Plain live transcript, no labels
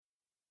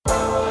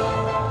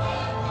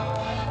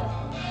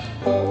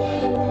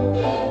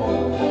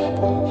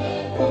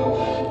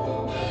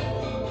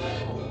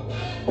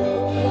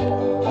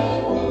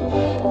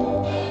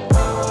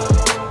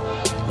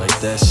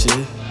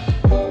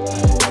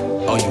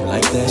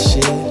that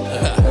shit?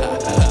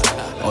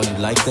 Oh, you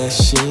like that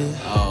shit?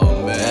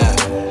 Oh, man.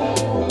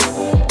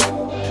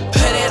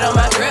 Put it on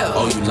my grill.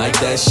 Oh, you like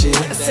that shit?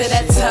 Say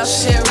that tough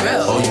shit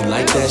real. Oh, you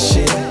like that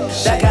shit?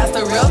 That guy's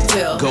the real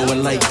deal. Go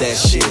and like that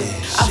shit.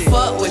 I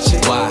fuck with you.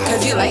 Why?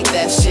 Cause you like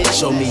that shit.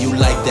 Show me you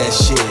like that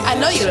shit. I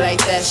know you like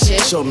that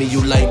shit. Show me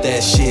you like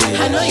that shit.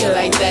 I know you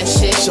like that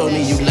shit. Show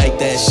me you like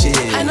that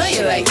shit. I know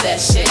you like that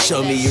shit.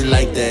 Show me you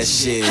like that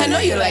shit. I know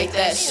you like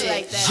that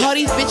shit. All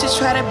these bitches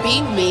try to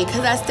beat me,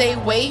 cause I stay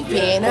wavy.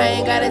 And I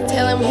ain't gotta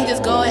tell him, he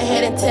just go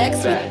ahead and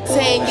text me,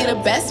 saying you the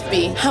best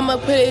B. I'ma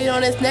put it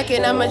on his neck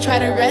and I'ma try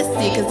to rest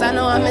it, cause I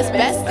know I'm his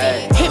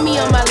bestie. Hit me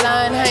on my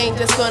line, I ain't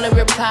just gonna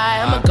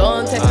reply. I'ma go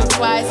and text him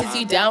twice, is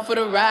you down for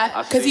the ride?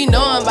 Cause you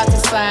know I'm about to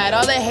slide,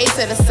 all the hate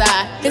to the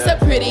side. It's a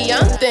pretty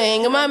young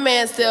thing, and my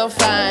man still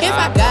fine. If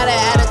I got an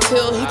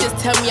attitude, he just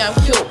tell me I'm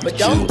cute. But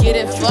don't get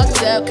it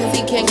fucked up, cause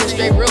he can't get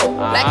straight real.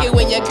 Like it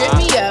when you grip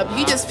me up,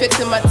 you just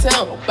fixing my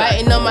tongue.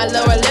 Biting on my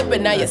lower lip,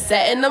 but now you're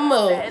setting the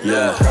mood.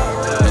 Yeah,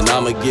 and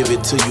I'ma give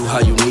it to you how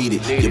you need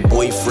it. Your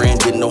boyfriend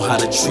didn't know how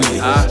to treat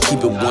it.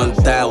 Keep it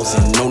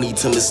 1,000, no need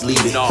to mislead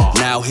it.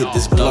 Now hit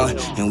this blunt,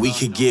 and we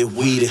could get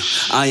weeded.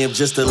 I am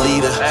just a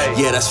leader,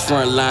 yeah, that's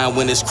front line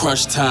when it's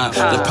crunch time.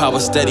 The power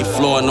steady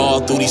flowing all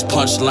through these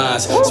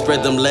punchlines.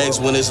 Spread them legs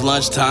when it's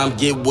lunchtime.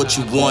 Get what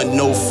you want,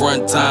 no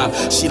front time.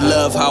 She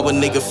love how a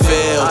nigga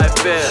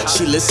feel.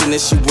 She listen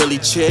and she really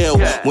chill.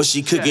 When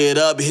she cook it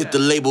up, hit the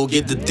label,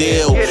 get the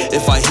deal.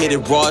 If I hit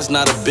it raw, it's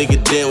not a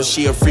bigger deal.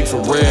 She a freak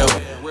for real.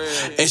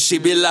 And she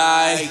be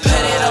like, put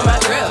it on my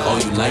grill. oh,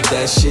 you like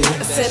that shit?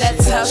 Say that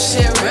tough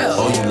shit real.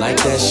 Oh, you like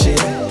that shit?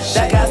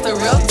 That guy's the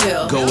real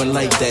deal. Go and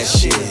like that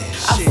shit.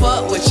 I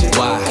fuck with you.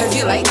 Why? Cause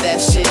you like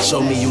that shit.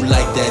 Show me you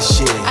like that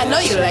shit. I know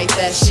you like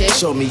that shit.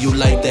 Show me you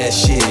like that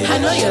shit. I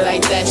know you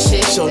like that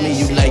shit. Show me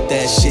you like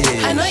that shit.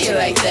 I know you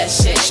like that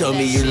shit. Show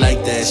me you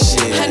like that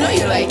shit. I know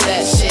you like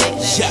that shit.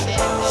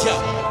 Yeah.